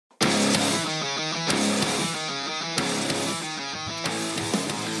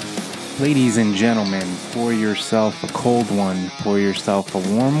Ladies and gentlemen, pour yourself a cold one, pour yourself a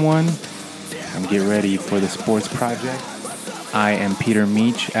warm one, and get ready for the Sports Project. I am Peter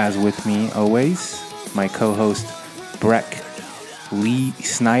Meach, as with me always, my co-host Breck Lee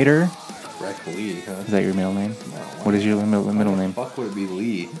Snyder. Breck Lee, huh? Is that your middle name? No. What is your middle name? Fuck would it be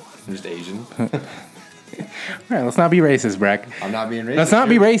Lee? I'm just Asian. All right, let's not be racist, Breck. I'm not being racist. Let's not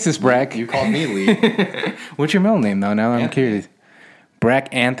be racist, Breck. You called me Lee. What's your middle name, though? Now I'm Anthony. curious. Breck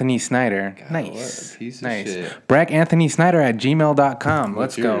Anthony Snyder. God, Nice. what a piece of nice. shit. Breck Anthony Snyder at gmail.com.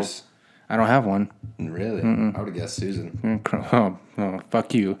 What's Let's yours? go. I don't have one. Really? I would have guessed Susan. Oh,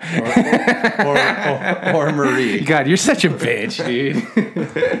 fuck you. Or Marie. God, you're such a bitch, dude.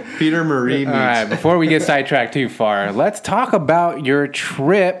 Peter Marie Meach. All right, before we get sidetracked too far, let's talk about your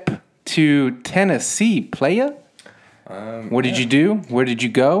trip to Tennessee, playa. What did you do? Where did you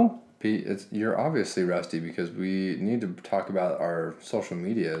go? Pete, you're obviously rusty because we need to talk about our social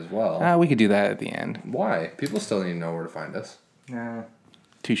media as well. We could do that at the end. Why? People still need to know where to find us.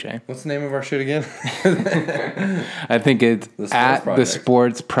 Touche. What's the name of our shit again? I think it's at the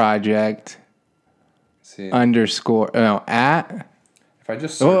Sports Project See, at. if I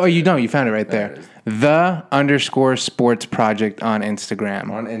just Oh, search you it don't. You found it right there. it is. The _Sports Project on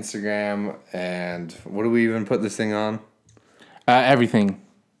Instagram. on Instagram, and what do we even put this thing on? Everything.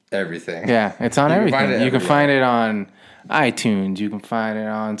 Everything. Yeah, it's on You can everything. find it You can everywhere. find it on iTunes. You can find it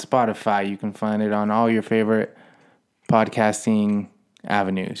on Spotify. You can find it on all your favorite podcasting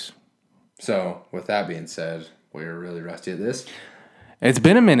avenues. So, with that being said, we're really rusty at this. It's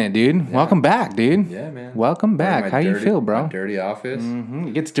been a minute, dude. Welcome back, dude. Yeah, man. Welcome back. How you feel, bro? My dirty office.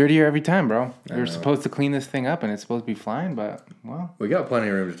 It gets dirtier every time, bro. You're supposed to clean this thing up, and it's supposed to be fine, but, well, We got plenty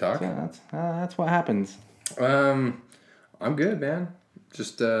of room to talk. yeah, that's what happens. I'm good, man.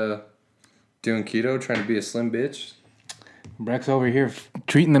 Just doing keto, trying to be a slim bitch. Breck's over here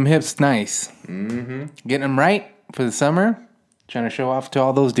treating them hips nice. Mm-hmm. Getting them right for the summer. Trying to show off to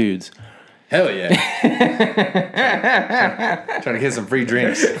all those dudes. Hell yeah. trying to get some free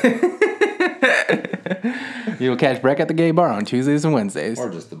drinks. You'll catch Breck at the gay bar on Tuesdays and Wednesdays. Or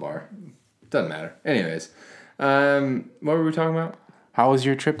just the bar. Doesn't matter. Anyways, what were we talking about? How was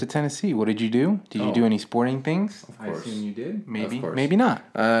your trip to Tennessee? What did you do? Did you do any sporting things? Of course. I assume you did. Maybe. Of course. Maybe not.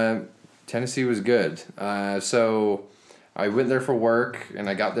 Tennessee was good. So I went there for work, and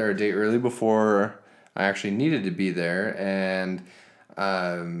I got there a day early before I actually needed to be there, and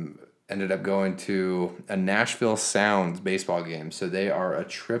ended up going to a Nashville Sounds baseball game. So they are a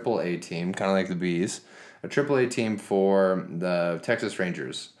AAA team, kind of like the Bees, a AAA team for the Texas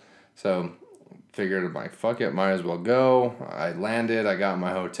Rangers. So figured, I'm like, fuck it, might as well go. I landed, I got in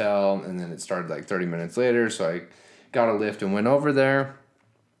my hotel, and then it started like 30 minutes later, so I got a lift and went over there.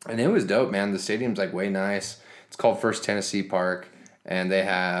 And it was dope, man. The stadium's like way nice. It's called First Tennessee Park, and they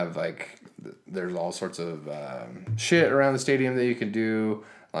have like, there's all sorts of shit around the stadium that you can do,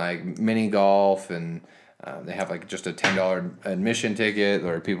 like mini golf, and they have like just a $10 admission ticket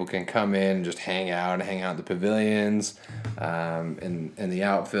where people can come in and just hang out in the pavilions, in the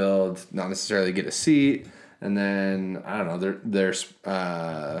outfield, not necessarily get a seat. And then, I don't know, there's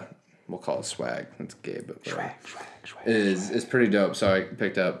we'll call it swag. That's gay, but swag. Is pretty dope. So I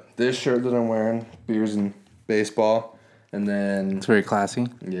picked up this shirt that I'm wearing, Beers and Baseball, and then It's very classy.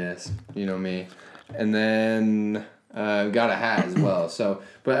 yes, you know me, and then got a hat as well. So,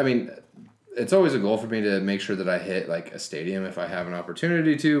 but I mean, it's always a goal for me to make sure that I hit like a stadium if I have an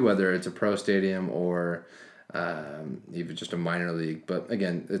opportunity to, whether it's a pro stadium or even just a minor league. But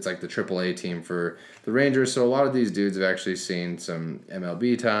again, it's like the AAA team for the Rangers. So a lot of these dudes have actually seen some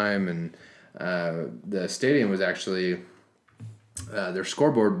MLB time, and the stadium was actually their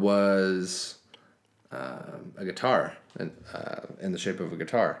scoreboard was a guitar in the shape of a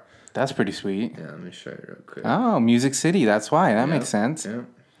guitar. That's pretty sweet. Yeah, let me show you real quick. Oh, Music City. That's why. That makes sense. Yeah.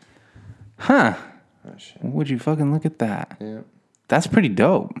 Huh. Oh, shit. Would you fucking look at that? Yeah. That's pretty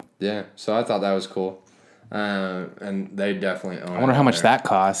dope. Yeah. So I thought that was cool. And they definitely own it. I wonder how out much there. that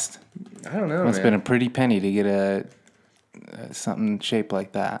cost. I don't know, Must have man. been a pretty penny to get a something shaped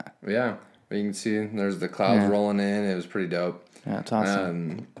like that. Yeah. But you can see there's the clouds rolling in. It was pretty dope. Yeah, it's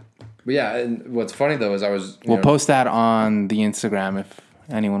awesome. But yeah, and what's funny though is I was... We'll post that on the Instagram if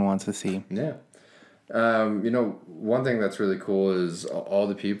anyone wants to see. Yeah. One thing that's really cool is all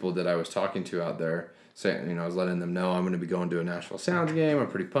the people that I was talking to out there saying, I was letting them know I'm going to be going to a Nashville Sounds game. I'm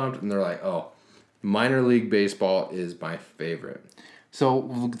pretty pumped. And they're like, oh, minor league baseball is my favorite.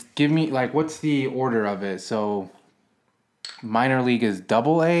 So give me, like, what's the order of it? So minor league is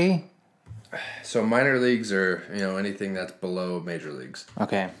AA? So minor leagues are, anything that's below major leagues.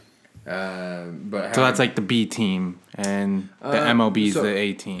 Okay. So that's like the B team, and the MLB is the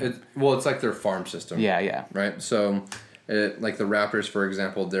A team. It's like their farm system. Yeah. Right? So, like the Raptors, for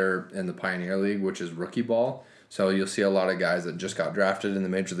example, they're in the Pioneer League, which is rookie ball. So you'll see a lot of guys that just got drafted in the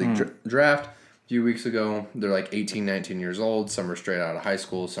Major League draft a few weeks ago. They're like 18, 19 years old. Some are straight out of high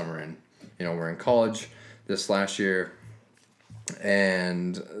school. Some are were in college this last year.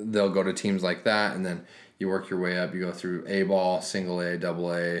 And they'll go to teams like that, and then you work your way up. You go through A ball, single A,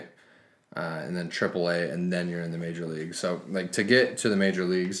 double A, and then triple A, and then you're in the major league. So like to get to the major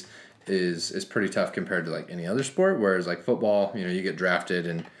leagues is pretty tough compared to like any other sport. Whereas like football, you get drafted,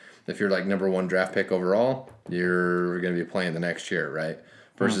 and if you're like number 1 draft pick overall, you're going to be playing the next year, right?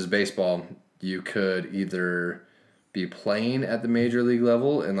 Versus baseball, you could either be playing at the major league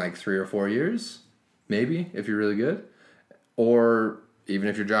level in like 3 or 4 years, maybe if you're really good, or even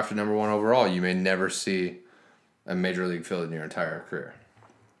if you're drafted number 1 overall, you may never see a major league field in your entire career.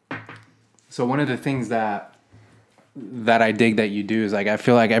 So one of the things that I dig that you do is like I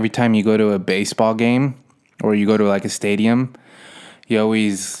feel like every time you go to a baseball game or you go to like a stadium, you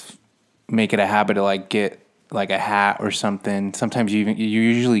always make it a habit to like get like a hat or something. Sometimes you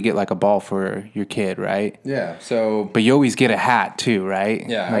usually get like a ball for your kid, right? Yeah. So, but you always get a hat too, right?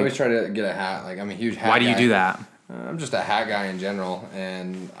 Yeah, like, I always try to get a hat. Like I'm a huge hat. Why do you guy. do that? I'm just a hat guy in general,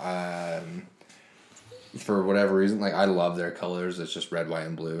 and for whatever reason, like I love their colors. It's just red, white,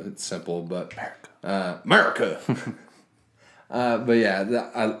 and blue. It's simple, but America. But yeah,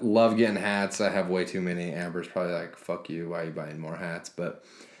 I love getting hats. I have way too many. Amber's probably like, "Fuck you! Why are you buying more hats?" But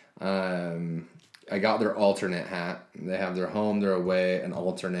I got their alternate hat. They have their home, their away, an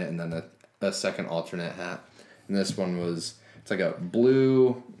alternate, and then a second alternate hat. And this one was. It's like a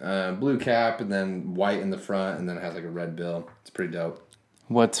blue cap and then white in the front, and then it has like a red bill. It's pretty dope.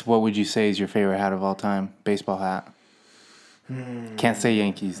 What would you say is your favorite hat of all time? Baseball hat. Can't say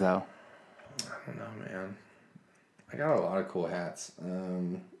Yankees though. I don't know, man. I got a lot of cool hats.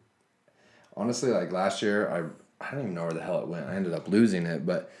 Honestly, like last year, I don't even know where the hell it went. I ended up losing it,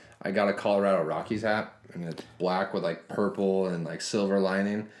 but I got a Colorado Rockies hat, and it's black with like purple and like silver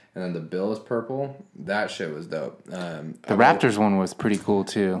lining, and then the bill is purple. That shit was dope. The Raptors one was pretty cool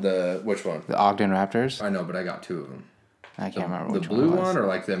too. Which one? The Ogden Raptors. I know, but I got 2 of them. I can't remember which one. The blue one or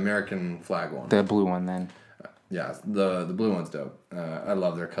like the American flag one? The blue one then. Yeah, the blue one's dope. I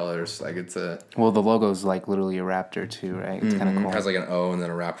love their colors. Like it's a. Well, the logo's like literally a raptor too, right? It's kind of cool. It has like an O and then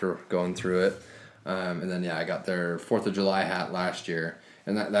a raptor going through it. And then I got their 4th of July hat last year,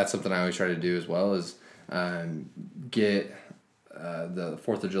 and that's something I always try to do as well is get the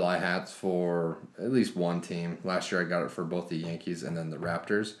 4th of July hats for at least one team. Last year I got it for both the Yankees and then the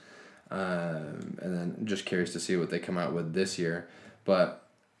Raptors, and then just curious to see what they come out with this year. But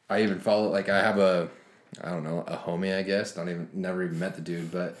I even follow like I have a homie, I guess. Never even met the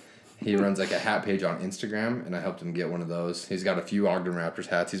dude, but he runs like a hat page on Instagram, and I helped him get one of those. He's got a few Ogden Raptors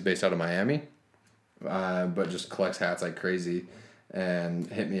hats. He's based out of Miami. But just collects hats like crazy, and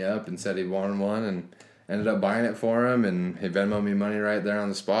hit me up and said he wanted one, and ended up buying it for him, and he Venmoed me money right there on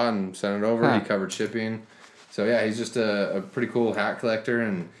the spot and sent it over. Huh. He covered shipping. So yeah, he's just a pretty cool hat collector,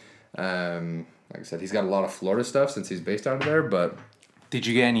 and like I said, he's got a lot of Florida stuff since he's based out of there. But did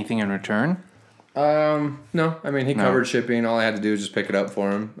you get anything in return? No. I mean, he covered shipping. All I had to do was just pick it up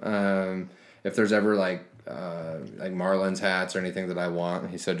for him. If there's ever like Marlins hats or anything that I want,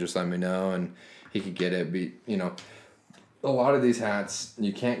 he said just let me know, and he could get it. A lot of these hats,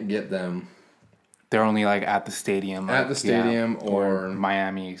 you can't get them. They're only like at the stadium. At the stadium or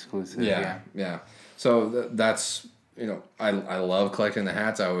Miami exclusive. Yeah. So that's, I love collecting the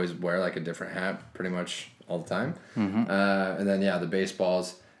hats. I always wear like a different hat pretty much all the time. Mm-hmm. And then, the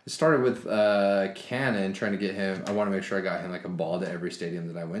baseballs. It started with Cannon trying to get him. I want to make sure I got him like a ball to every stadium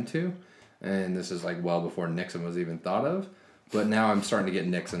that I went to. And this is like well before Nixon was even thought of. But now I'm starting to get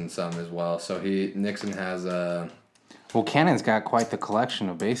Nixon some as well. So Nixon has Well, Cannon's got quite the collection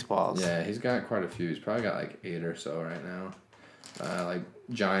of baseballs. Yeah, he's got quite a few. He's probably got like 8 or so right now. Like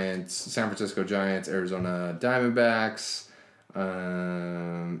Giants, San Francisco Giants, Arizona Diamondbacks,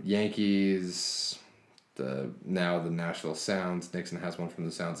 Yankees, the Nashville Sounds. Nixon has one from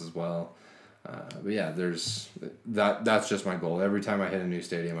the Sounds as well. But yeah, there's that's just my goal. Every time I hit a new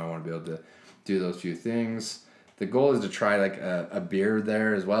stadium, I want to be able to do those few things. The goal is to try like a beer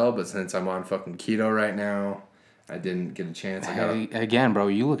there as well, but since I'm on fucking keto right now, I didn't get a chance. Again, bro,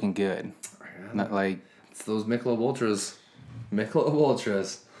 you looking good. Not like it's those Michelob Ultras. Michelob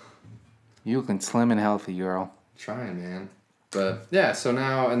Ultras. You looking slim and healthy, girl. Trying, man. But yeah, so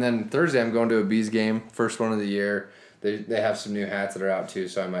now and then Thursday I'm going to a Bees game, first one of the year. They have some new hats that are out too,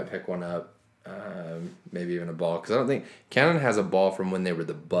 so I might pick one up. maybe even a ball, because I don't think Cannon has a ball from when they were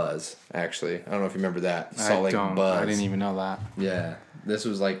the Buzz. Actually, I don't know if you remember that Salt Lake Buzz. I didn't even know that. Yeah, this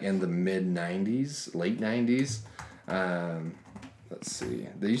was like in the mid '90s, late '90s. Let's see,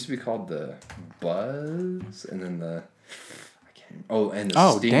 they used to be called the Buzz, and then the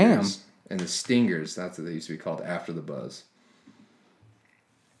Stingers. Damn. And the Stingers. That's what they used to be called after the Buzz.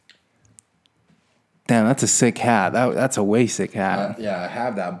 Damn, that's a sick hat. That's a way sick hat. Yeah, I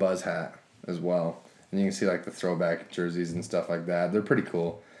have that Buzz hat as well. And you can see like the throwback jerseys and stuff like that. They're pretty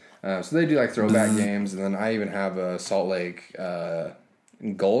cool. So they do like throwback games. And then I even have a Salt Lake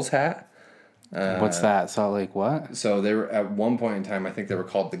Gulls hat. What's that? Salt Lake what? So they were at one point in time, I think they were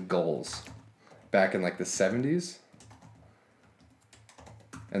called the Gulls back in like the 70s.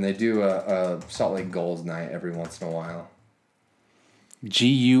 And they do a Salt Lake Gulls night every once in a while. Gulls?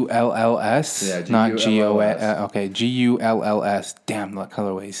 Yeah, not G-U-L-L-S. Okay, Gulls. Damn, that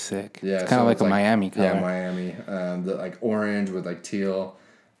colorway's sick. Yeah, it's kind of like a Miami color. Yeah, Miami. The like orange with like teal.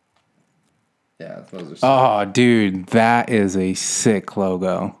 Yeah, those are sick. Oh, dude, that is a sick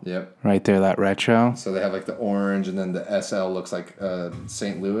logo. Yep. Right there, that retro. So they have like the orange, and then the SL looks like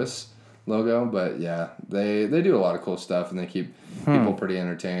St. Louis logo. But yeah, they do a lot of cool stuff, and they keep people pretty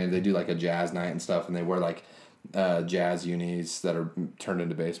entertained. They do like a jazz night and stuff, and they wear like jazz unis that are turned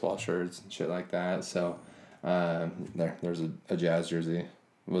into baseball shirts and shit like that. So there's a jazz jersey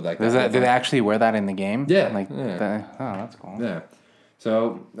with like. Do they actually wear that in the game? Yeah. That's cool. Yeah.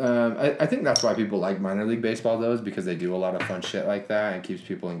 So I think that's why people like minor league baseball though, is because they do a lot of fun shit like that and keeps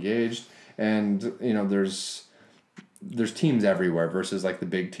people engaged. And you know, there's teams everywhere versus like the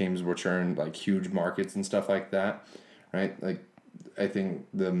big teams which are in like huge markets and stuff like that, right? Like I think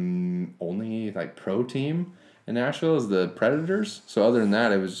the only like pro team in Nashville is the Predators. So other than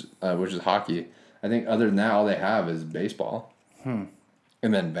that, it was which is hockey. I think other than that, all they have is baseball.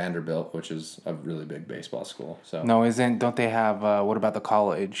 And then Vanderbilt, which is a really big baseball school. So No, don't they have what about the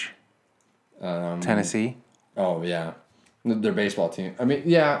college? Tennessee? Oh yeah, their baseball team. I mean,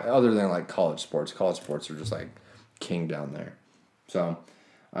 yeah. Other than like college sports are just like king down there. So,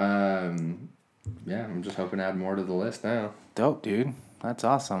 yeah, I'm just hoping to add more to the list now. Dope, dude. That's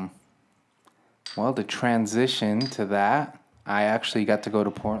awesome. Well, to transition to that, I actually got to go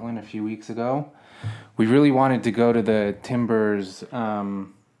to Portland a few weeks ago. We really wanted to go to the Timbers LA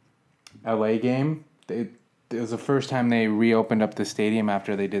game. It was the first time they reopened up the stadium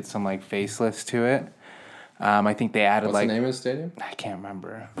after they did some like facelifts to it. I think they added What's the name of the stadium? I can't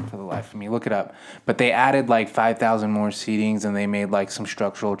remember for the life of me. Look it up. But they added like 5,000 more seatings, and they made like some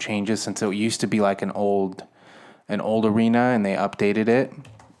structural changes since it used to be like an old arena, and they updated it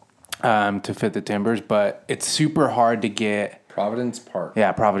to fit the Timbers. But it's super hard to get. Providence Park.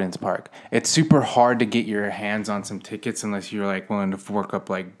 Yeah, Providence Park. It's super hard to get your hands on some tickets unless you're like willing to fork up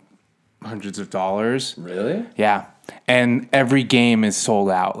like hundreds of dollars. Really? Yeah. And every game is sold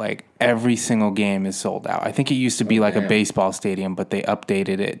out. Like every single game is sold out. I think it used to be like a baseball stadium, but they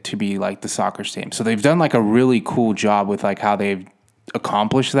updated it to be like the soccer stadium. So they've done like a really cool job with like how they've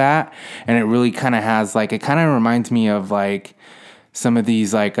accomplished that. And it really kind of has like, it kind of reminds me of like some of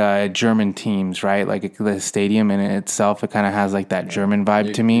these like German teams, right? Like the stadium in itself, it kind of has like that German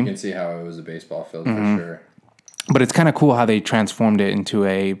vibe to me. You can see how it was a baseball field for sure. But it's kind of cool how they transformed it into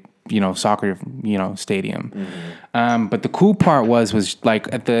a soccer stadium. But the cool part was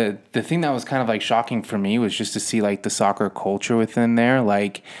like at the thing that was kind of like shocking for me was just to see like the soccer culture within there.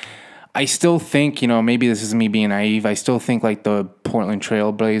 Like I still think, maybe this is me being naive. I still think like the Portland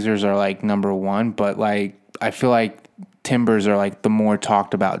Trail Blazers are like number one, but like I feel like Timbers are like the more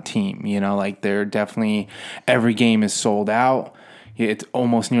talked about team, like they're definitely, every game is sold out. It's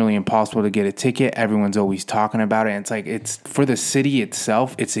almost nearly impossible to get a ticket. Everyone's always talking about it. And it's like, it's for the city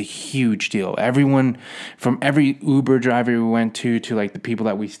itself, it's a huge deal. Everyone, from every Uber driver we went to like the people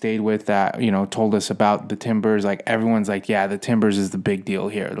that we stayed with that, told us about the Timbers, like everyone's like, yeah, the Timbers is the big deal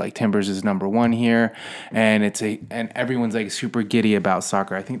here. Like Timbers is number one here. And and everyone's like super giddy about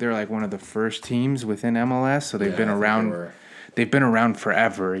soccer. I think they're like one of the first teams within MLS. So they've been around. They've been around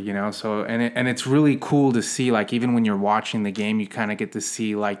forever, so, and it's really cool to see, like, even when you're watching the game, you kind of get to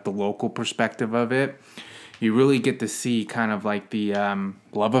see, like, the local perspective of it. You really get to see kind of, like, the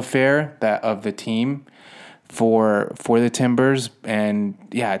love affair of the team for the Timbers, and,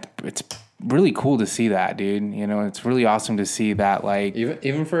 yeah, it's really cool to see that, dude. It's really awesome to see that, like...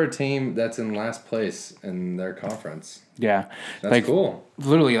 Even for a team that's in last place in their conference. Yeah. That's like, cool.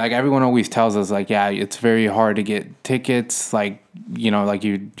 Literally, like, everyone always tells us, like, yeah, it's very hard to get tickets. Like, like,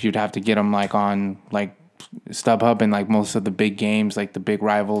 you'd have to get them, like, on, like, StubHub and like most of the big games, like the big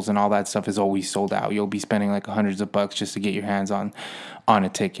rivals and all that stuff is always sold out. You'll be spending like hundreds of bucks just to get your hands on a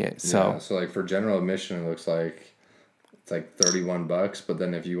ticket. So, so like for general admission, it looks like it's like $31. But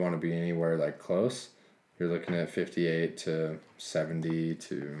then if you want to be anywhere like close, you're looking at 58 to 70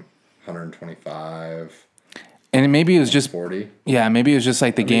 to 125. and maybe it was just 40. Yeah, maybe it was just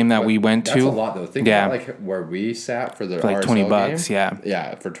like the game that we went to. That's a lot though. Think about like where we sat for the for like RSL $20. game. Yeah,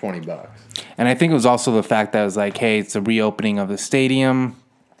 Yeah, for $20. and I think it was also the fact that it was like, hey, it's the reopening of the stadium.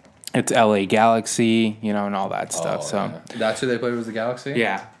 It's LA Galaxy, and all that stuff. So yeah. That's who they played, was the Galaxy?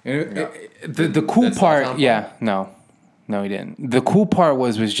 yeah, the cool That's part, not no, he didn't. The cool part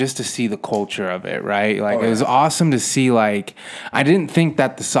was just to see the culture of it, right? Like Oh, it was yeah. awesome to see. Like I didn't think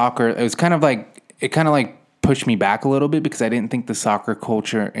that the soccer. It was kind of like pushed me back a little bit because I didn't think the soccer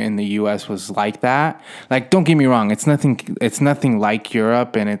culture in the U.S. was like that. Like, don't get me wrong, it's nothing like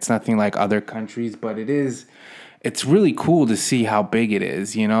Europe and it's nothing like other countries, but it is. It's really cool to see how big it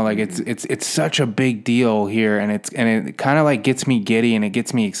is, like it's such a big deal here, and it kind of like gets me giddy and it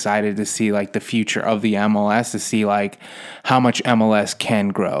gets me excited to see like the future of the MLS, to see like how much MLS can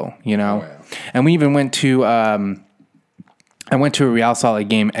grow, Oh, yeah. And we even went to I went to a Real Salt Lake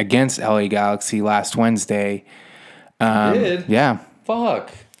game against LA Galaxy last Wednesday. Did? Yeah, Fuck.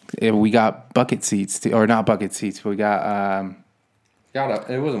 we got bucket seats, or not bucket seats, but we got.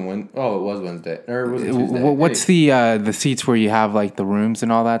 It wasn't it was Wednesday. Or was it Tuesday? What's the seats where you have like the rooms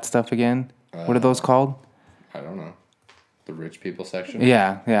and all that stuff again? What are those called? I don't know. The rich people section?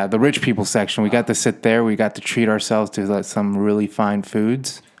 Yeah, the rich people section. We got to sit there. We got to treat ourselves to like some really fine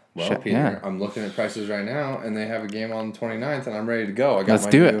foods. Well, Peter, I'm looking at prices right now, and they have a game on the 29th, and I'm ready to go. Let's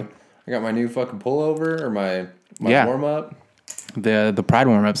do it. I got my new fucking pullover, or my warm-up. The Pride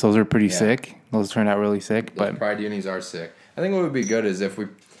warm-ups, those are pretty sick. Those turned out really sick. Those Pride unis are sick. I think what would be good is if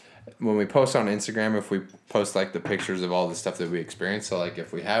when we post on Instagram, if we post like the pictures of all the stuff that we experienced. So like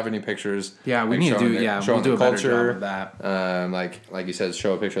if we have any pictures, we like need to do. We'll do a better culture, job of that. like you said,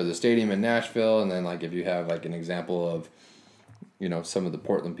 show a picture of the stadium in Nashville, and then like if you have like an example of, some of the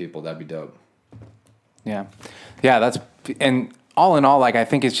Portland people, that'd be dope. Yeah, that's and all in all, like I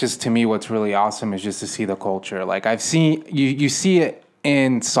think it's just, to me, what's really awesome is just to see the culture. Like I've seen you see it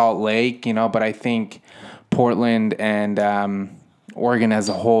in Salt Lake, but I think Portland and Oregon as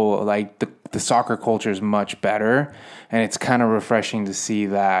a whole, like the soccer culture is much better, and it's kind of refreshing to see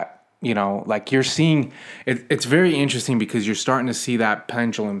that. Like you're seeing it, it's very interesting because you're starting to see that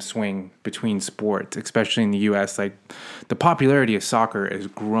pendulum swing between sports, especially in the U.S. Like the popularity of soccer is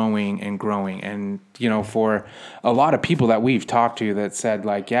growing and growing. And, for a lot of people that we've talked to that said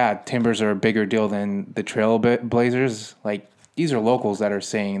like, yeah, Timbers are a bigger deal than the Trailblazers. Like these are locals that are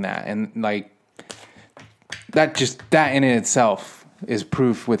saying that. And like that in itself is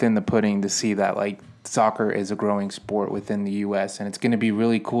proof within the pudding to see that like, soccer is a growing sport within the U.S., and it's going to be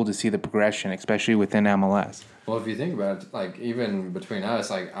really cool to see the progression, especially within MLS. Well, if you think about it, like even between us,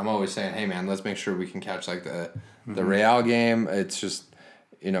 like I'm always saying, hey man, let's make sure we can catch like the Real game. It's just,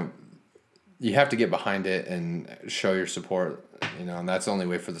 you have to get behind it and show your support, and that's the only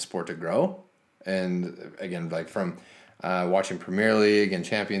way for the sport to grow. And again, like from watching Premier League and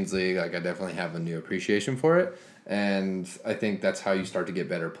Champions League, like I definitely have a new appreciation for it. And I think that's how you start to get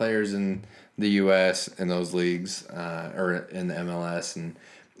better players in the U.S. in those leagues or in the MLS. And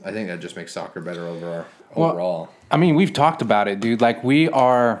I think that just makes soccer better overall. I mean, we've talked about it, dude. Like we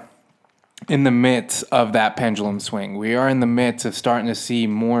are in the midst of that pendulum swing. We are in the midst of starting to see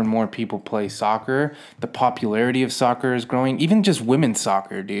more and more people play soccer. The popularity of soccer is growing, even just women's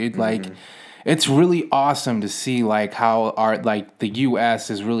soccer, dude. Like it's really awesome to see like how the U.S.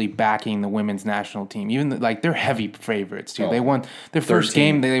 is really backing the women's national team. Even like they're heavy favorites, dude. They won their first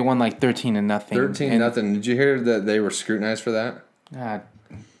game. They won like 13-0. 13-0. Did you hear that they were scrutinized for that?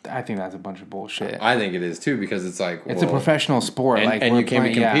 I think that's a bunch of bullshit. I think it is too, because it's like it's a professional sport, and you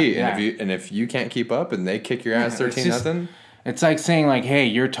can't compete. Yeah. And if you can't keep up and they kick your ass 13-0. It's like saying like, hey,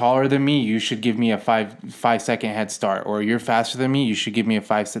 you're taller than me, you should give me a 5-second head start, or you're faster than me, you should give me a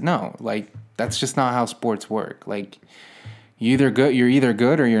 5-second. No, like that's just not how sports work. Like you're either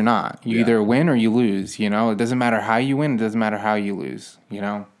good or you're not. You either win or you lose. It doesn't matter how you win. It doesn't matter how you lose.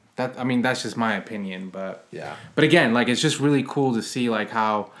 That's just my opinion. But yeah. But again, like it's just really cool to see like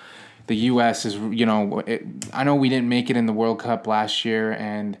how the U.S. is. I know we didn't make it in the World Cup last year,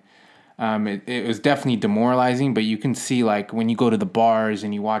 and it was definitely demoralizing. But you can see like when you go to the bars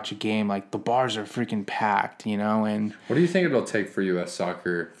and you watch a game, like the bars are freaking packed. And what do you think it'll take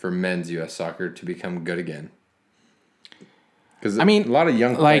for for men's U.S. soccer to become good again? Because a lot of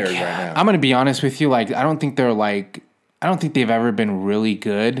young players right now. I'm gonna be honest with you. Like I don't think they've ever been really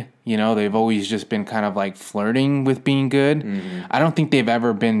good. You know, they've always just been kind of like flirting with being good. Mm-hmm. I don't think they've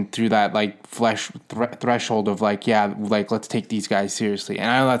ever been through that like threshold of like, yeah, like let's take these guys seriously.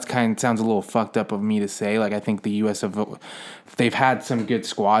 And I know that's kind of sounds a little fucked up of me to say. Like I think the U.S. they've had some good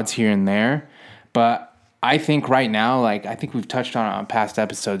squads here and there, but I think right now, like I think we've touched on past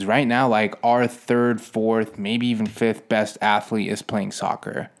episodes. Right now, like our third, fourth, maybe even fifth best athlete is playing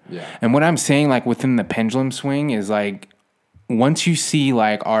soccer. Yeah. And what I'm saying, like within the pendulum swing, is like, once you see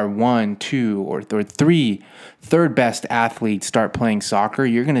like our 1, 2, or 3 third best athletes start playing soccer,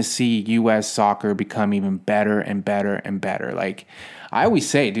 you're going to see U.S. soccer become even better and better and better. Like I always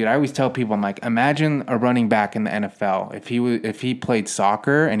say, dude, I always tell people, I'm like, imagine a running back in the NFL. If he played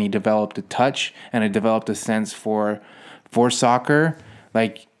soccer and he developed a touch and it developed a sense for soccer,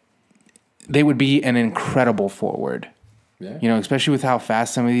 like they would be an incredible forward. Yeah. You know, especially with how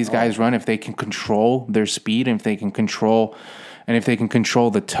fast some of these guys run, if they can control their speed, and if they can control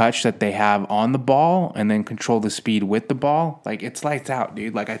the touch that they have on the ball and then control the speed with the ball, like it's lights out,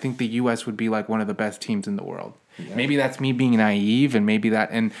 dude. Like I think the US would be like one of the best teams in the world. Yeah. Maybe that's me being naive,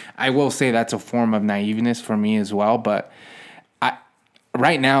 and I will say that's a form of naiveness for me as well, but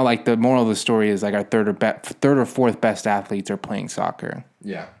right now, like the moral of the story is like our third or fourth best athletes are playing soccer.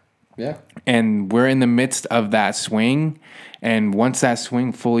 Yeah. Yeah. And we're in the midst of that swing. And once that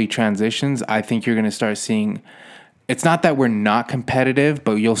swing fully transitions, I think you're going to start seeing, it's not that we're not competitive,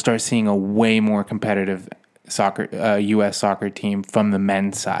 but you'll start seeing a way more competitive U.S. soccer team from the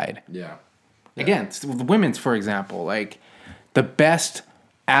men's side. Yeah. Again, the women's, for example, like the best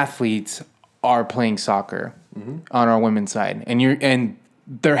athletes are playing soccer on our women's side. And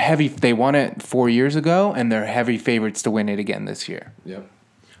they're heavy. They won it 4 years ago, and they're heavy favorites to win it again this year. Yep.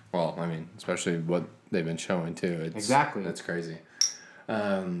 Well, I mean, especially what they've been showing too. Exactly. That's crazy.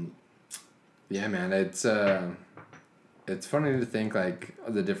 Yeah, man. It's funny to think like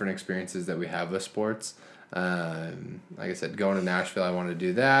the different experiences that we have with sports. Like I said, going to Nashville, I wanted to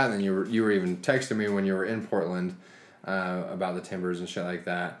do that, and then you were even texting me when you were in Portland about the Timbers and shit like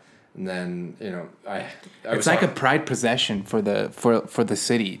that. And then it's like a pride possession for the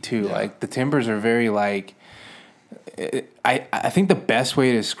city too. Yeah. Like the Timbers are very like. I think the best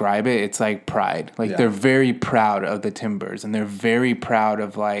way to describe it, it's like pride. Like they're very proud of the Timbers, and they're very proud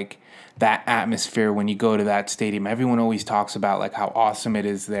of like that atmosphere when you go to that stadium. Everyone always talks about like how awesome it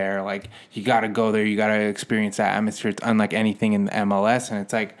is there. Like you got to go there, you got to experience that atmosphere. It's unlike anything in the MLS, and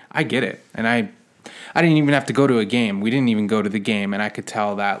it's like I get it. And I didn't even have to go to a game. We didn't even go to the game, and I could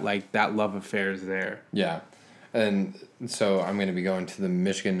tell that like that love affair is there. Yeah, and so I'm going to be going to the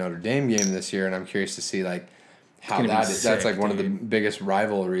Michigan Notre Dame game this year, and I'm curious to see like. How that's like one of the biggest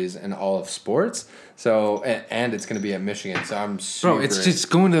rivalries in all of sports. So and it's going to be at Michigan. So I'm super. Bro, it's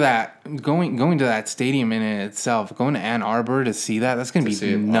just going to that stadium in itself. Going to Ann Arbor to see that. That's going to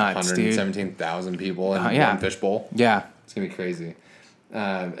be nuts, dude. 117,000 people in one fishbowl. Yeah, it's going to be crazy.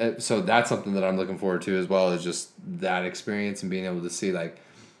 So that's something that I'm looking forward to as well, is just that experience and being able to see like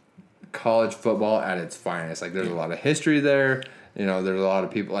college football at its finest. Like there's a lot of history there. You know, there's a lot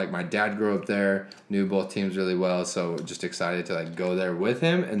of people, like my dad grew up there, knew both teams really well, so just excited to like go there with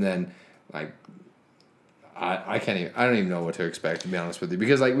him. And then like I don't even know what to expect, to be honest with you,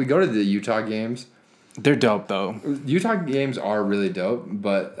 because like we go to the Utah games. They're dope though. Utah games are really dope,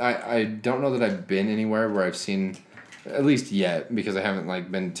 but I don't know that I've been anywhere where I've seen, at least yet, because I haven't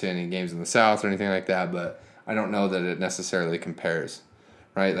like been to any games in the South or anything like that, but I don't know that it necessarily compares,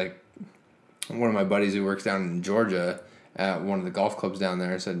 right? Like one of my buddies who works down in Georgia at one of the golf clubs down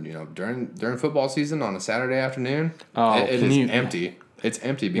there said, you know, during football season on a Saturday afternoon, it is empty. It's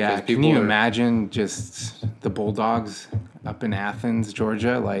empty because people. Can you imagine just the Bulldogs up in Athens,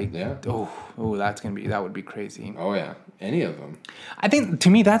 Georgia? Like, that would be crazy. Oh yeah, any of them. I think to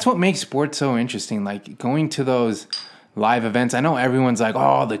me that's what makes sports so interesting. Like going to those live events. I know everyone's like,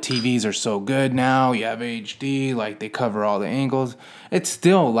 oh, the TVs are so good now. You have HD, like they cover all the angles. It's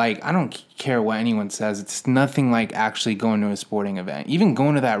still like, I don't care what anyone says. It's nothing like actually going to a sporting event. Even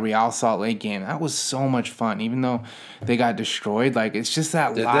going to that Real Salt Lake game, that was so much fun. Even though they got destroyed, like it's just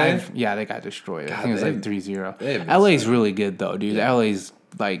that live. Yeah, they got destroyed. God, I think it was like 3-0. LA's really good though, dude. Yeah. LA's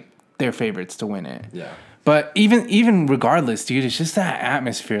like they're favorites to win it. Yeah. But even regardless, dude, it's just that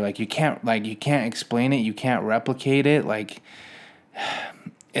atmosphere. Like you can't explain it, you can't replicate it. Like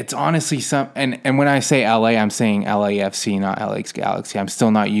it's honestly and when I say LA, I'm saying LAFC, not LAX Galaxy. I'm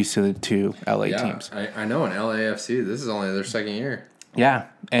still not used to the two LA teams. I know in LAFC, this is only their second year. Yeah,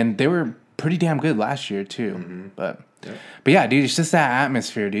 and they were pretty damn good last year too. Mm-hmm. But yeah, dude, it's just that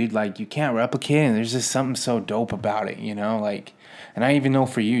atmosphere, dude. Like you can't replicate it, and there's just something so dope about it, you know? Like, and I even know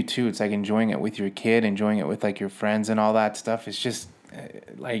for you too, it's like enjoying it with your kid, enjoying it with like your friends and all that stuff. It's just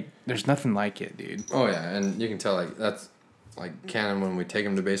like there's nothing like it, dude. Oh yeah, and you can tell like that's like Cannon when we take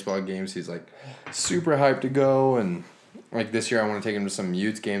him to baseball games, he's like super hyped to go, and like this year I want to take him to some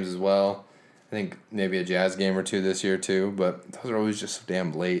youth games as well. I think maybe a Jazz game or two this year too, but those are always just so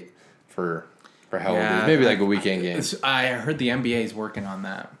damn late for how old he is. Maybe like a weekend game. I heard the NBA is working on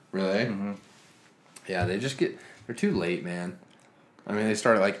that. Really? Mm-hmm. Yeah, they're too late, man. I mean, they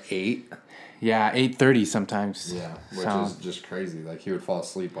start at like 8. Yeah, 8:30 sometimes. Yeah, which is just crazy. Like he would fall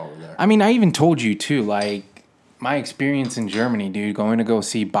asleep over there. I mean, I even told you too, like my experience in Germany, dude, going to go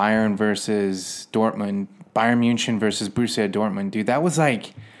see Bayern versus Dortmund, Bayern München versus Borussia Dortmund, dude, that was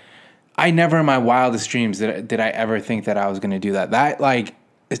like, I never in my wildest dreams did I ever think that I was going to do that. That, like,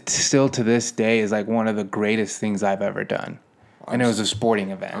 it's still to this day is like one of the greatest things I've ever done. And it was a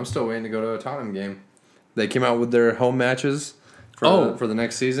sporting event. I'm still waiting to go to a Tottenham game. They came out with their home matches for the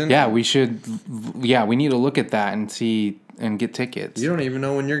next season. Yeah, we should. Yeah, we need to look at that and see and get tickets. You don't even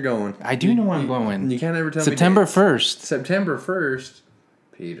know when you're going. I do know I'm going. You can't ever tell September me. September 1st. September 1st.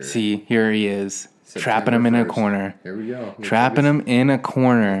 Peter. See, here he is. September trapping him in 1st. a corner. Here we go. Trapping him in a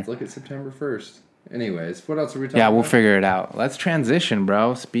corner. Let's look at September 1st. Anyways, what else are we talking about? Yeah, we'll figure it out. Let's transition,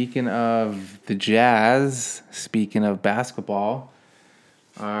 bro. Speaking of the Jazz, speaking of basketball,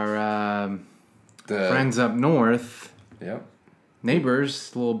 our friends up north, yep,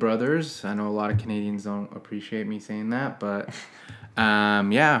 neighbors, little brothers. I know a lot of Canadians don't appreciate me saying that, but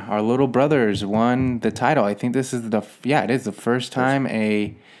yeah, our little brothers won the title. I think this is it is the first time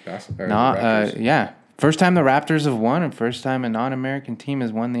first time the Raptors have won and first time a non-American team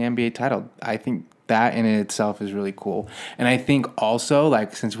has won the NBA title. I think that in itself is really cool. And I think also,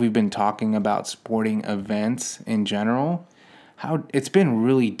 like, since we've been talking about sporting events in general, how it's been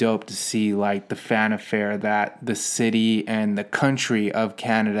really dope to see, like, the fanfare that the city and the country of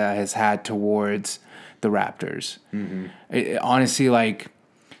Canada has had towards the Raptors. Mm-hmm. Honestly, like,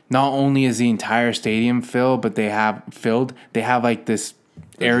 not only is the entire stadium filled, but they have like this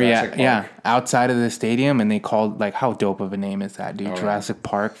area outside of the stadium, and they called, like, how dope of a name is that, dude? Jurassic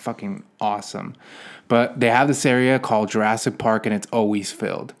Park, fucking awesome. But they have this area called Jurassic Park, and it's always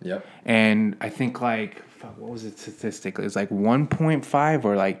filled. Yep. And I think, like, what was it statistically? It was like 1.5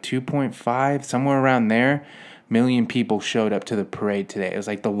 or like 2.5, somewhere around there, million people showed up to the parade today. It was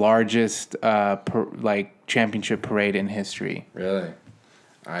like the largest championship parade in history. Really?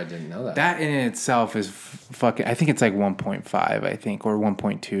 I didn't know that. That in itself is fucking. I think it's like 1.5. I think, or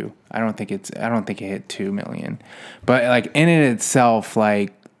 1.2. I don't think it hit 2 million. But like in it itself,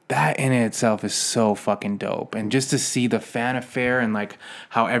 like that in itself is so fucking dope. And just to see the fanfare and like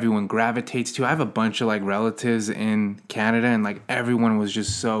how everyone gravitates to. I have a bunch of like relatives in Canada, and like everyone was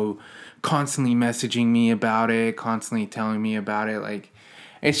just so constantly messaging me about it, constantly telling me about it. Like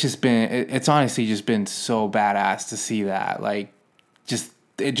it's honestly just been so badass to see that. Like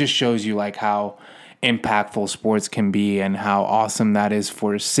it just shows you like how impactful sports can be and how awesome that is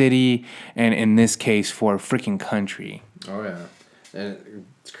for a city and in this case for a freaking country. Oh yeah, and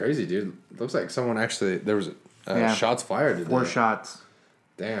it's crazy, dude. It looks like someone actually there was shots fired today. 4 shots.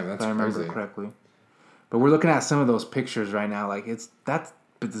 Damn, that's if I remember crazy. Correctly. But we're looking at some of those pictures right now. Like that's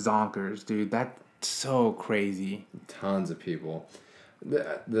zonkers, dude. That's so crazy. Tons of people.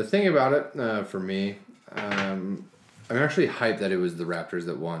 The thing about it for me. I'm actually hyped that it was the Raptors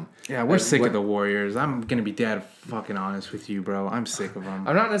that won. Yeah, we're sick of the Warriors. I'm going to be dead fucking honest with you, bro. I'm sick of them.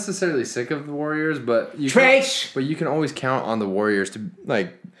 I'm not necessarily sick of the Warriors, but you can always count on the Warriors to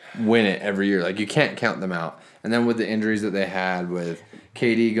like win it every year. Like you can't count them out. And then with the injuries that they had with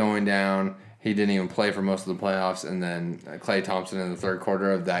KD going down, he didn't even play for most of the playoffs, and then Klay Thompson in the third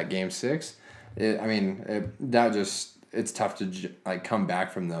quarter of that game 6. It's tough to like come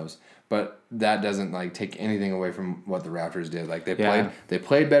back from those. But that doesn't like take anything away from what the Raptors did. Like they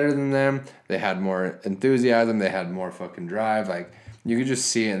played better than them. They had more enthusiasm. They had more fucking drive. Like you could just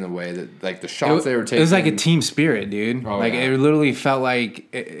see it in the way that like the shots they were taking. It was like a team spirit, dude. Oh, like it literally felt like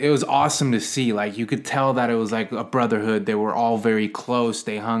it was awesome to see. Like you could tell that it was like a brotherhood. They were all very close.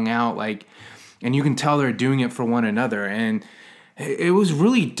 They hung out like, and you can tell they're doing it for one another. And it was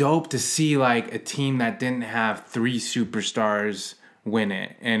really dope to see like a team that didn't have 3 superstars win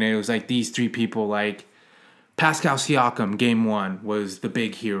it. And it was like these 3 people, like Pascal Siakam, game 1 was the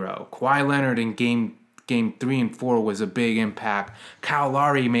big hero. Kawhi Leonard in game 3 and 4 was a big impact. Kyle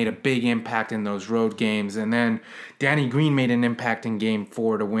Lowry made a big impact in those road games. And then Danny Green made an impact in game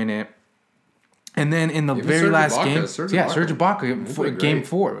 4 to win it. And then in the very last game, Serge Ibaka, game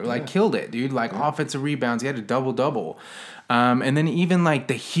 4, like killed it, dude. Like offensive rebounds, he had a double-double. And then even like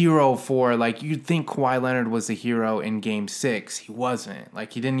the hero for like you'd think Kawhi Leonard was the hero in game 6. He wasn't.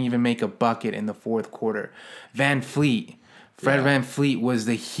 Like he didn't even make a bucket in the 4th quarter. Van Fleet Fred VanVleet was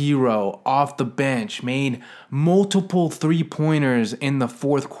the hero off the bench, made multiple 3-pointers in the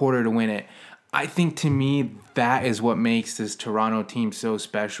fourth quarter to win it. I think, to me, that is what makes this Toronto team so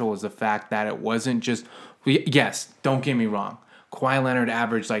special, is the fact that it wasn't just... Yes, don't get me wrong. Kawhi Leonard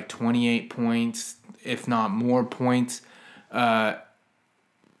averaged like 28 points, if not more points,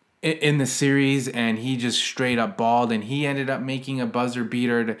 in the series, and he just straight up balled, and he ended up making a buzzer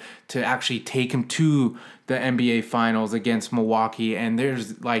beater to actually take him to the NBA Finals against Milwaukee, and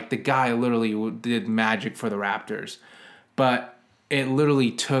there's like, the guy literally did magic for the Raptors. But it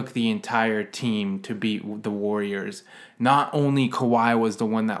literally took the entire team to beat the Warriors. Not only Kawhi was the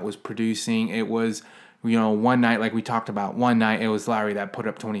one that was producing, it was, one night, like we talked about, one night it was Lowry that put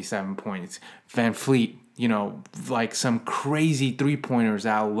up 27 points. VanVleet, like some crazy 3-pointers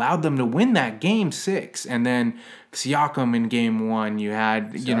that allowed them to win that game 6. And then Siakam in game 1, you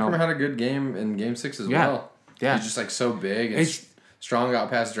had, Siakam had a good game in game 6 as well. Yeah. He's just like so big and strong,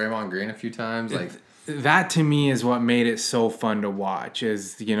 got past Draymond Green a few times. That to me is what made it so fun to watch,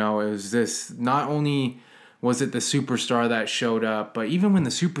 is, it was this, not only was it the superstar that showed up, but even when the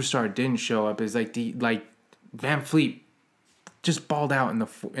superstar didn't show up, is like VanVleet just balled out in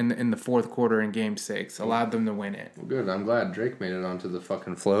the fourth quarter in game 6, allowed them to win it. Well, good. I'm glad Drake made it onto the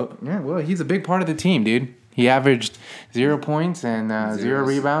fucking float. Yeah, well, he's a big part of the team, dude. He averaged 0 points and 0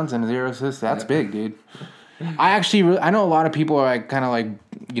 rebounds and 0 assists. That's big, dude. I know a lot of people are like kind of like,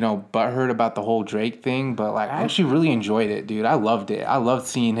 butthurt about the whole Drake thing, but like, I actually really enjoyed it, dude. I loved it. I loved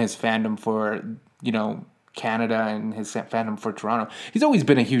seeing his fandom for, Canada and his fandom for Toronto. He's always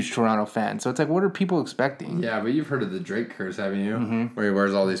been a huge Toronto fan, so it's like, what are people expecting? Yeah, but you've heard of the Drake curse, haven't you? Mm-hmm. Where he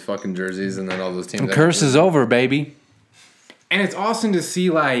wears all these fucking jerseys and then all those teams. The curse is over, baby. And it's awesome to see,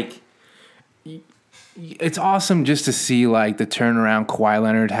 like, it's awesome just to see, like, the turnaround Kawhi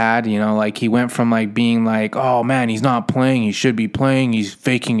Leonard had. Like, he went from, like, being like, oh, man, he's not playing. He should be playing. He's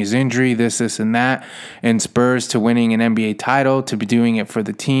faking his injury, this, and that. And Spurs to winning an NBA title, to be doing it for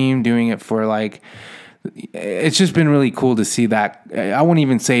the team, doing it for, like... It's just been really cool to see that. I wouldn't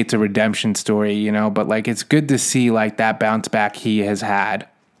even say it's a redemption story, but, like, it's good to see, like, that bounce back he has had.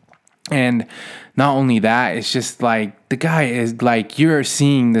 And not only that, it's just like the guy is like, you're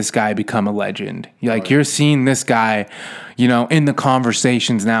seeing this guy become a legend. You're seeing this guy, in the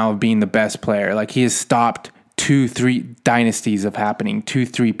conversations now of being the best player. Like, he has stopped 2-3 dynasties of happening,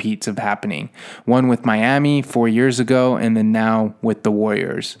 2 peats of happening. One with Miami 4 years ago, and then now with the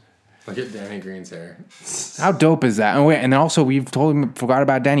Warriors. Look at Danny Green's hair. How dope is that? And also forgot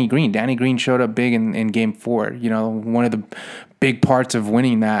about Danny Green. Danny Green showed up big in game 4. One of the big parts of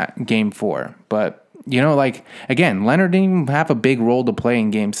winning that game 4. But, again, Leonard didn't even have a big role to play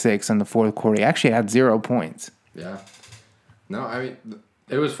in game 6 in the fourth quarter. He actually had 0 points. Yeah. No, I mean,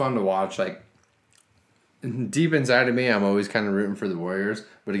 it was fun to watch. Like, deep inside of me, I'm always kind of rooting for the Warriors.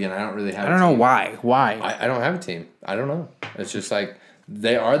 But again, I don't really have a team. I don't know why. Why? I don't have a team. I don't know. It's just like...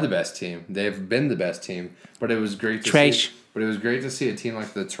 They are the best team. They've been the best team. But it was great to see. But it was great to see a team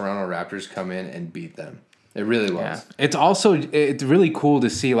like the Toronto Raptors come in and beat them. It really was. Yeah. It's really cool to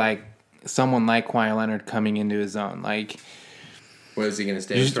see like someone like Kawhi Leonard coming into his own. Like, what is he going to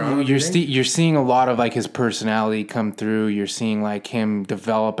stay in Toronto? You're seeing a lot of like his personality come through. You're seeing like him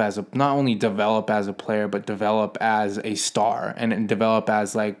not only develop as a player, but develop as a star and develop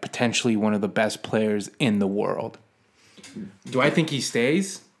as like potentially one of the best players in the world. Do I think he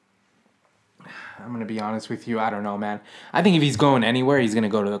stays? I'm going to be honest with you. I don't know, man. I think if he's going anywhere, he's going to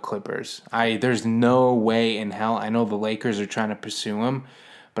go to the Clippers. There's no way in hell. I know the Lakers are trying to pursue him,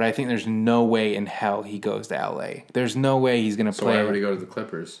 but I think there's no way in hell he goes to LA. There's no way he's going to play. So why would he go to the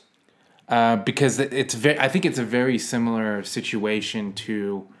Clippers? Because I think it's a very similar situation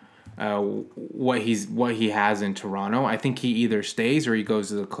to what he has in Toronto. I think he either stays or he goes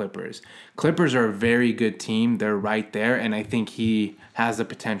to the Clippers. Clippers are a very good team. They're right there, and I think he has the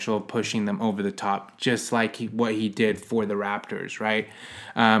potential of pushing them over the top, just like what he did for the Raptors, right?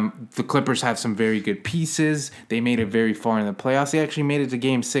 The Clippers have some very good pieces. They made it very far in the playoffs. They actually made it to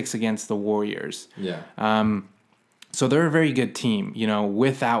Game 6 against the Warriors. Yeah. So they're a very good team.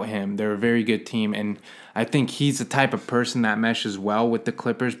 Without him, they're a very good team, and I think he's the type of person that meshes well with the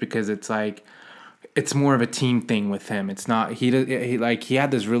Clippers because it's like it's more of a team thing with him. It's not he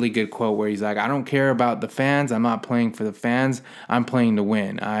had this really good quote where he's like, I don't care about the fans. I'm not playing for the fans. I'm playing to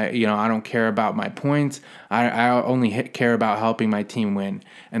win. I don't care about my points. I only care about helping my team win.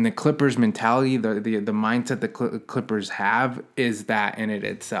 And the Clippers mentality, the mindset the Clippers have is that in it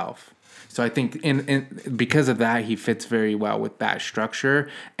itself. So I think in because of that, he fits very well with that structure,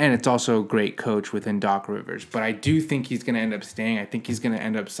 and it's also a great coach within Doc Rivers. But I do think he's going to end up staying. I think he's going to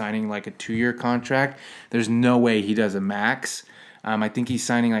end up signing like a 2-year contract. There's no way he does a max. I think he's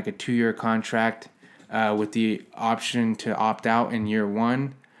signing like a 2-year contract with the option to opt out in year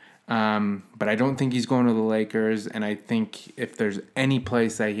 1. But I don't think he's going to the Lakers, and I think if there's any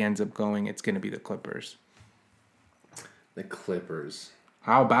place that he ends up going, it's going to be the Clippers. The Clippers.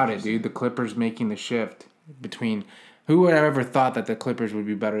 How about it, dude? The Clippers making the shift between... Who would have ever thought that the Clippers would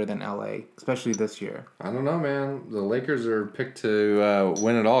be better than LA, especially this year? I don't know, man. The Lakers are picked to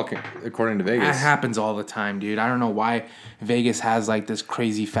win it all, according to Vegas. That happens all the time, dude. I don't know why Vegas has like this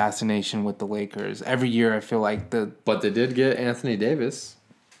crazy fascination with the Lakers. Every year I feel like But they did get Anthony Davis.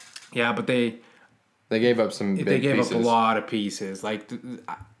 Yeah, but they gave up some big pieces. They gave up a lot of pieces. Like,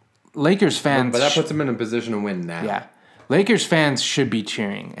 Lakers fans... But that puts them in a position to win now. Yeah. Lakers fans should be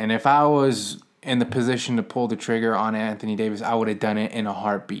cheering. And if I was in the position to pull the trigger on Anthony Davis, I would have done it in a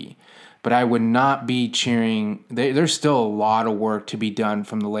heartbeat. But I would not be cheering. There's still a lot of work to be done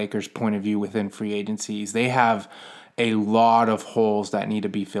from the Lakers' point of view within free agencies. They have a lot of holes that need to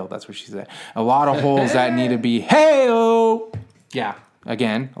be filled. That's what she said. A lot of holes that need to be... Hey-oh! Yeah.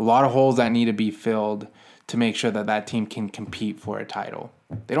 Again, a lot of holes that need to be filled to make sure that that team can compete for a title.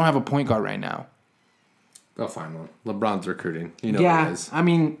 They don't have a point guard right now. They'll find one. LeBron's recruiting. You know yeah, what it is. I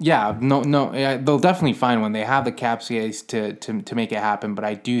mean, yeah, no, yeah, they'll definitely find one. They have the cap space to make it happen, but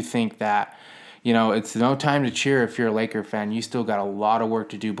I do think that, you know, it's no time to cheer if you're a Laker fan. You still got a lot of work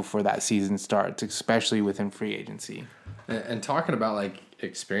to do before that season starts, especially within free agency. And talking about, like,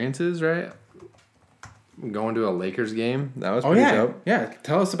 experiences, right? Going to a Lakers game, that was pretty dope. Yeah,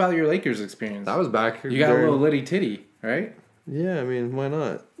 tell us about your Lakers experience. That was back. You got a little litty titty, right? Yeah, I mean, why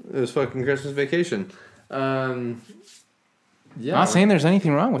not? It was fucking Christmas vacation. Yeah, I'm not saying there's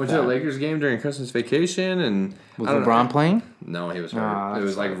anything wrong with went that. to a Lakers game during Christmas vacation, and was LeBron playing? No, he was hurt. It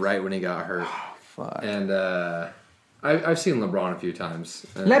was like right when he got hurt. Fuck. And I've seen LeBron a few times.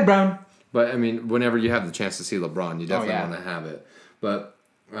 LeBron. But I mean, whenever you have the chance to see LeBron, you definitely want to have it. But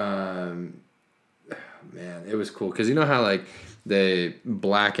man, it was cool because you know how like they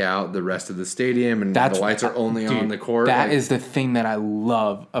black out the rest of the stadium and the lights are only on the court. That is the thing that I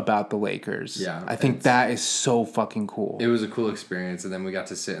love about the Lakers. Yeah, I think that is so fucking cool. It was a cool experience, and then we got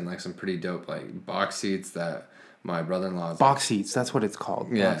to sit in like some pretty dope like box seats that my brother-in-law's box seats. That's what it's called.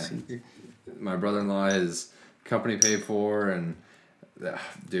 Yeah, box seats. My brother-in-law his company paid for, and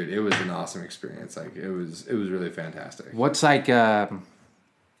dude, it was an awesome experience. Like it was really fantastic. What's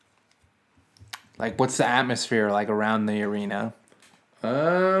what's the atmosphere like around the arena?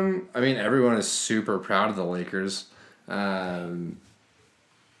 I mean, everyone is super proud of the Lakers.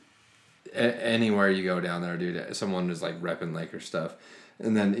 Anywhere you go down there, dude, someone is like repping Lakers stuff.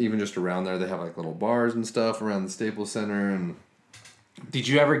 And then even just around there, they have like little bars and stuff around the Staples Center. And did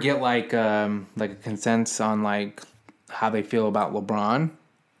you ever get like a consensus on like how they feel about LeBron?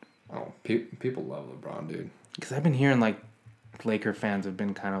 Oh, people love LeBron, dude. Because I've been hearing like Laker fans have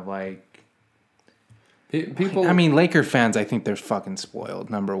been kind of like. People. I mean, Laker fans, I think they're fucking spoiled,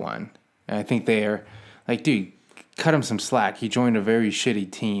 number one. And I think they are, like, dude, cut him some slack. He joined a very shitty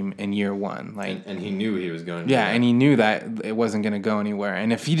team in year one. Like, and he knew he was going to. Yeah, and he knew that it wasn't going to go anywhere.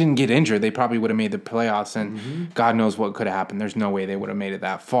 And if he didn't get injured, they probably would have made the playoffs, and God knows what could have happened. There's no way they would have made it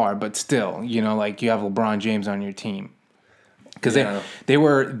that far. But still, you know, like, you have LeBron James on your team. Because they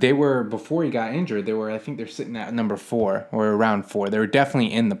were before he got injured. I think they're sitting at number 4 or around 4. They were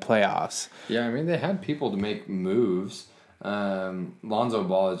definitely in the playoffs. Yeah, I mean they had people to make moves. Lonzo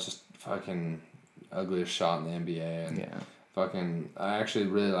Ball is just fucking ugliest shot in the NBA, and I actually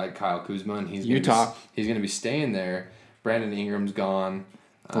really like Kyle Kuzma, and he's gonna be staying there. Brandon Ingram's gone.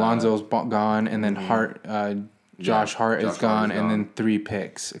 Lonzo's gone, and then Josh Hart is gone, and then 3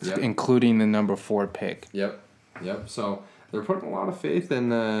 picks, including the number 4 pick. Yep. So. They're putting a lot of faith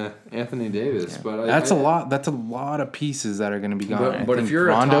in Anthony Davis, but that's a lot. That's a lot of pieces that are going to be gone. But if you're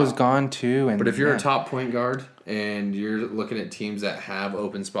Rondo's gone too, but if you're a top point guard and you're looking at teams that have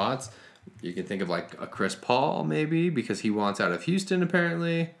open spots, you can think of like a Chris Paul maybe because he wants out of Houston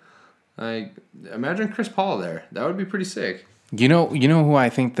apparently. Like imagine Chris Paul there. That would be pretty sick. You know who I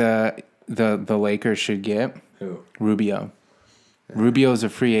think the Lakers should get? Who? Rubio. Yeah. Rubio's a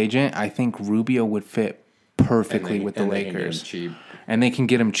free agent. I think Rubio would fit perfectly with the Lakers. Cheap. and they can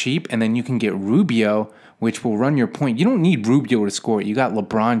get him cheap, and then you can get Rubio, which will run your point. You don't need Rubio to score. You got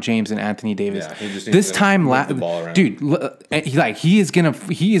LeBron James and Anthony Davis. Yeah, he just needs this to time, move the ball around. dude, he is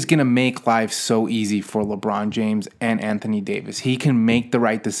gonna make life so easy for LeBron James and Anthony Davis. He can make the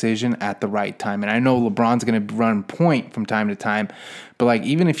right decision at the right time. And I know LeBron's gonna run point from time to time, but like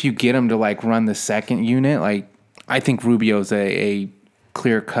even if you get him to like run the second unit, like I think Rubio's a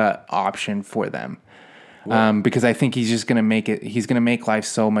clear cut option for them. Because I think he's just going to make it. He's going to make life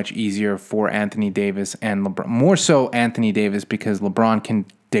so much easier for Anthony Davis and LeBron. More so Anthony Davis because LeBron can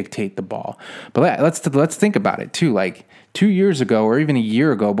dictate the ball. But let's think about it too. Like 2 years ago, or even a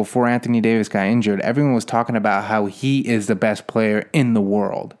year ago, before Anthony Davis got injured, everyone was talking about how he is the best player in the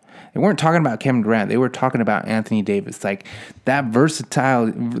world. They weren't talking about Kevin Durant. They were talking about Anthony Davis. Like that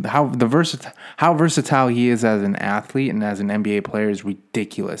how versatile he is as an athlete and as an NBA player is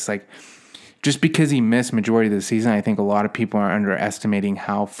ridiculous. Like. Just because he missed majority of the season, I think a lot of people are underestimating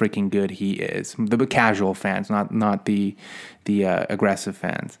how freaking good he is. The casual fans, not the aggressive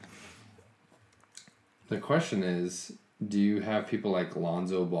fans. The question is, do you have people like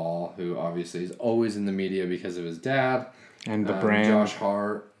Lonzo Ball, who obviously is always in the media because of his dad, and the brand, Josh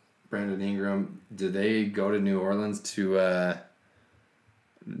Hart, Brandon Ingram? Do they go to New Orleans to?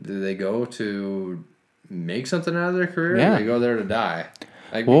 Do they go to make something out of their career? Yeah. Or do they go there to die?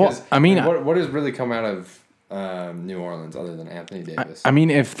 Like, well, because, I mean, what has really come out of New Orleans other than Anthony Davis? I mean,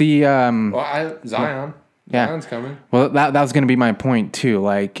 if the Zion, yeah. Zion's coming. Well, that was going to be my point too.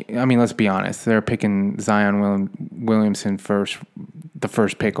 Like, I mean, let's be honest, they're picking Zion Williamson first, the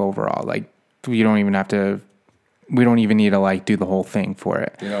first pick overall. Like, we don't even need to like do the whole thing for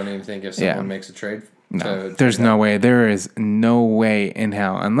it. You don't even think if someone makes a trade. No, there's no way. There is no way in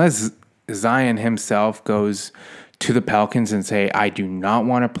hell unless Zion himself goes to the Pelicans and say, I do not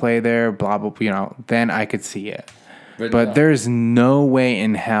want to play there, blah, blah, then I could see it. But there's no way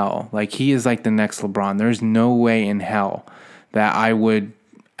in hell, like he is like the next LeBron, there's no way in hell that I would,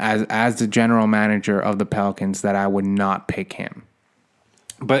 as the general manager of the Pelicans, that I would not pick him.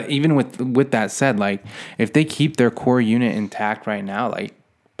 But even with that said, like if they keep their core unit intact right now, like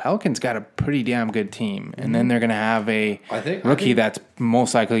Pelicans got a pretty damn good team, and then they're going to have a rookie that's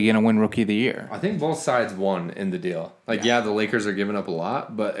most likely going to win Rookie of the Year. I think both sides won in the deal. Like, the Lakers are giving up a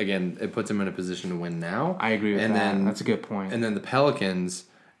lot, but again, it puts them in a position to win now. I agree with that. That's a good point. And then the Pelicans,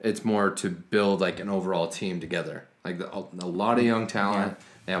 it's more to build like an overall team together. Like a lot of young talent. Yeah.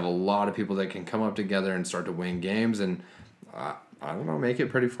 They have a lot of people that can come up together and start to win games, and I don't know, make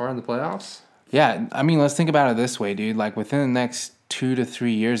it pretty far in the playoffs. Yeah, I mean, let's think about it this way, dude. Like within the next 2 to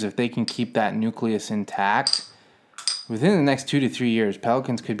 3 years, if they can keep that nucleus intact, within the next 2 to 3 years,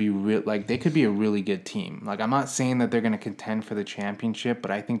 Pelicans could be they could be a really good team. Like I'm not saying that they're going to contend for the championship,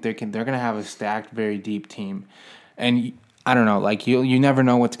 but I think they're going to have a stacked, very deep team. And I don't know, like you never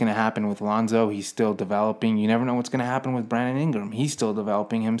know what's going to happen with Lonzo. He's still developing. You never know what's going to happen with Brandon Ingram. He's still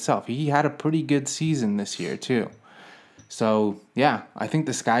developing himself. He had a pretty good season this year too. So, yeah, I think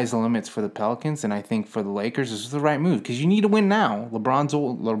the sky's the limits for the Pelicans, and I think for the Lakers, this is the right move because you need to win now.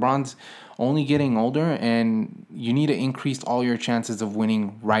 LeBron's only getting older, and you need to increase all your chances of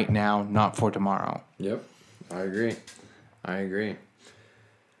winning right now, not for tomorrow. Yep, I agree.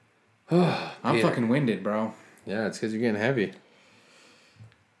 I'm fucking winded, bro. Yeah, it's because you're getting heavy.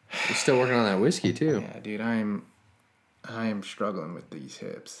 You're still working on that whiskey, too. Yeah, dude, I am struggling with these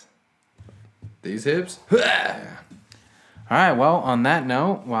hips. These hips? Yeah. All right, well, on that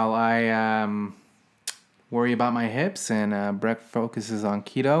note, while I worry about my hips and Breck focuses on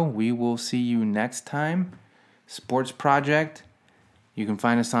keto, we will see you next time. Sports Project. You can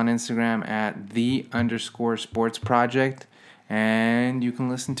find us on Instagram at @the_sports project, and you can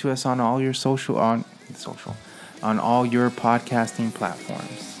listen to us on all your on all your podcasting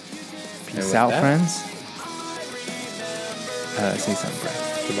platforms. Peace out, friends. Say something, Breck.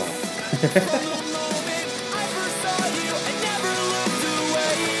 Goodbye.